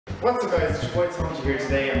What's up guys, it's your boy Tut here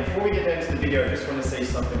today, and before we get into the video I just want to say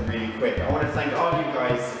something really quick. I want to thank all you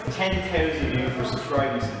guys, 10,000 of you for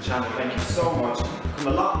subscribing to the channel. Thank you so much. It's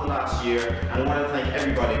come a lot in the last year, and I want to thank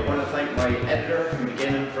everybody. I want to thank my editor from the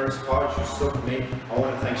beginning, first Podge, who stuck with me. I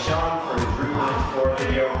want to thank Sean for his Room 94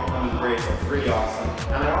 video. That was great, so it's really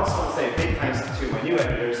awesome. And I also want to say a big thanks to my new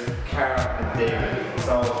editors, Cara and David.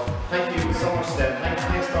 So thank you so much to them.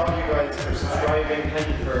 Thanks to all you guys for subscribing. Thank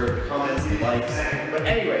you for the comments and likes. But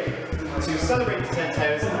anyway, to celebrate the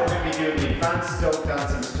 10,000, we're going to be doing the advanced dope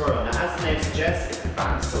dancing tutorial. Now, as the name suggests, it's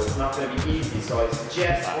advanced, so it's not going to be easy. So I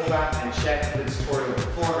suggest go back and check the tutorial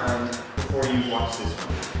beforehand before you watch this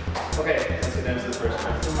one. Okay, let's get down to the first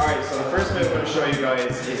move. Alright, so the first move I'm going to show you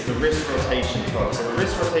guys is the wrist rotation tut. So the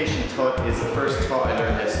wrist rotation tut is the first tut I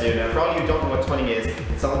learned this to do. Now, for all of you who don't know what tutting is,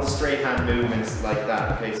 it's all the straight hand movements like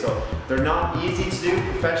that. Okay, so they're not easy to do.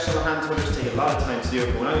 Professional hand tutters take a lot of time to do,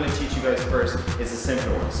 but what I'm going to teach you guys first is a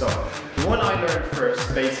simpler one. So the one I learned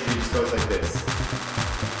first basically just goes like this.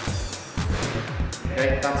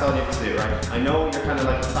 Okay, that's all you have to do, right? I know you're kind of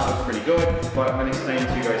like, that was pretty good, but I'm going to explain it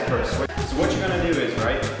to you guys first. So what you're going to do is,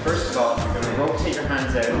 right, first of all, you're going to rotate your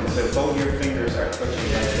hands out so both your fingers are touching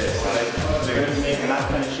like this, right? So you're going to be making that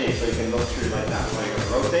kind of shape so you can look through like that. So you're going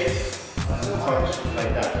to rotate, touch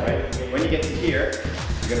like that, right? When you get to here,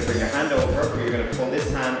 you're going to bring your hand over, or you're going to pull this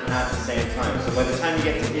hand at the same time. So by the time you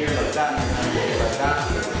get to here like that, your hand goes like that,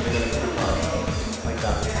 you're going to put your arm like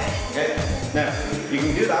that. Okay? Now, you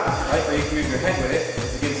can do that, right, or you can move your head with it.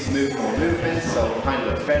 It gives more movement, so it kind of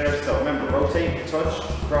looks better. So remember, rotate, touch,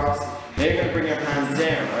 cross. Now you're going to bring your hand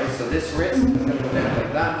down, right? So this wrist is going to go down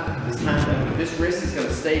like that. This wrist is going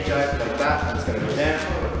to stage out like that, and it's going to go down.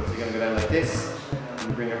 So you're going to go down like this.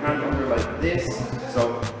 You bring your hand under like this.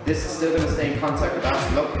 So this is still going to stay in contact with that.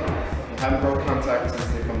 So look, you haven't broke contact since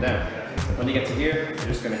they come down. When you get to here, you're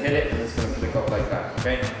just going to hit it, and it's going to flick up like that,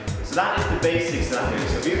 okay? So that is the basics of that move.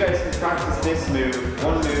 So if you guys can practice this move,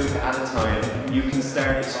 one move at a time, you can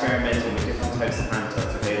start experimenting with different types of hand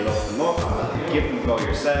tuts, okay? Look them up, give them a go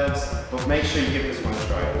yourselves, but make sure you give this one a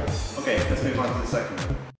try. Okay, let's move on to the second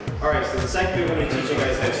move. Alright, so the second move I'm going to teach you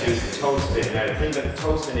guys how to use the toe spin. Now the thing about the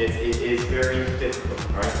toe spin is, it is very difficult,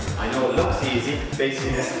 alright? I know it looks easy,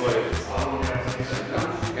 basically this is what it is.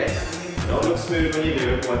 Okay? I know it looks smooth when you do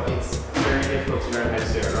it, but it's very difficult to learn how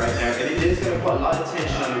to do it, right? Now, it is going to put a lot of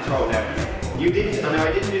tension on your toe. Now, you didn't, I know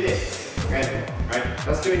I didn't do this, okay? Right?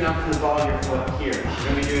 That's doing that from the ball of your foot here. You're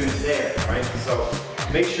going to be doing it there, right? So,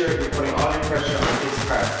 make sure you're putting all your pressure on this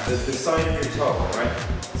part, the side of your toe, right?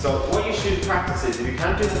 So, what you should practice is, if you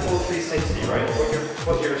can't do the full 360, right?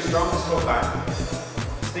 Put your strongest foot back,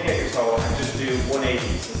 stick out your toe, and just do 180.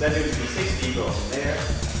 So, instead of doing 360, go from there,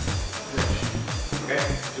 okay?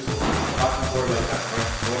 Just back and forward like that, right?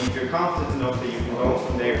 When you feel confident enough that you can go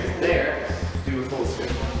from there to there, do a full spin,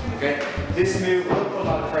 okay? This move will put a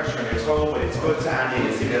lot of pressure on your toe, but it's good to add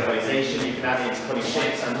in stabilization. You can add in cutting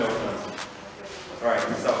shapes and donuts. Alright,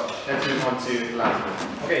 so let's move on to the last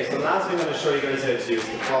move. Okay, so the last thing I'm going to show you guys how to do is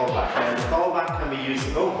the fallback. And the fallback can be used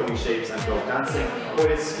for both cutting shapes and dope dancing,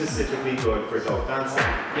 but it's specifically good for dope dancing.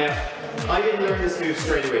 Now, I didn't learn this move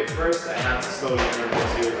straight away. First, I had to slowly learn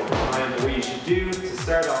how to do it over time. But what you should do to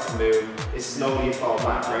start off the move is slowly fall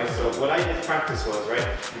back, right? So what I did practice was, right,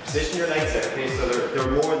 you position your legs out, okay, so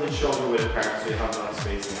they're more than shoulder width apart, so you have a lot of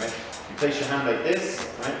spacing, right? You place your hand like this,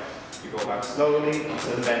 right? You go back slowly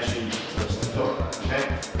until eventually you touch the floor, okay?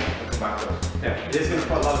 And come back up. Now, it is going to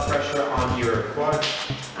put a lot of pressure on your quad,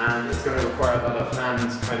 and it's going to require a lot of hand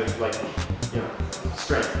kind of like, you know,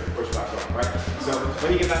 strength to push back up, right? So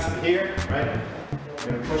when you get back to here, right,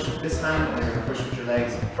 you're going to push with this hand, and you're going to push with your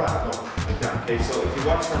legs back up, like that, okay? So if you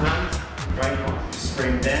watch the hand, right, you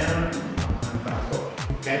spring down and back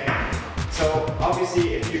up, okay? So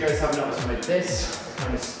obviously, if you guys have noticed like this,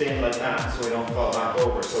 kind of spin like that so we don't fall back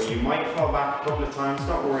over. So you might fall back a couple of times,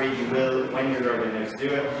 don't worry, you will when you're learning how to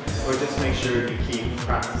do it, but just make sure you keep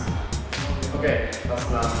practicing. Okay, that's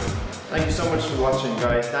the last move. Thank you so much for watching,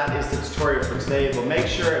 guys. That is the tutorial for today, but make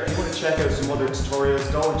sure if you want to check out some other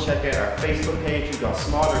tutorials, go and check out our Facebook page. We've got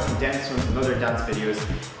smaller condensed ones and other dance videos.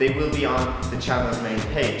 They will be on the channel's main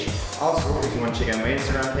page. Also, if you want to check out my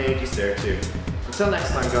Instagram page, it's there too. Until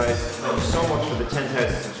next time, guys, thank you so much for the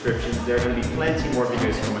 10,000 subscriptions. There are going to be plenty more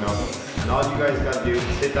videos coming up. And all you guys got to do is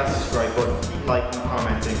hit that subscribe button, keep liking and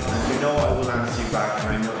commenting, and you know I will answer you back,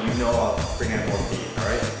 and you know I'll bring out more for you,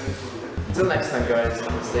 alright? Until next time, guys,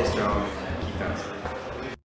 stay strong, keep dancing.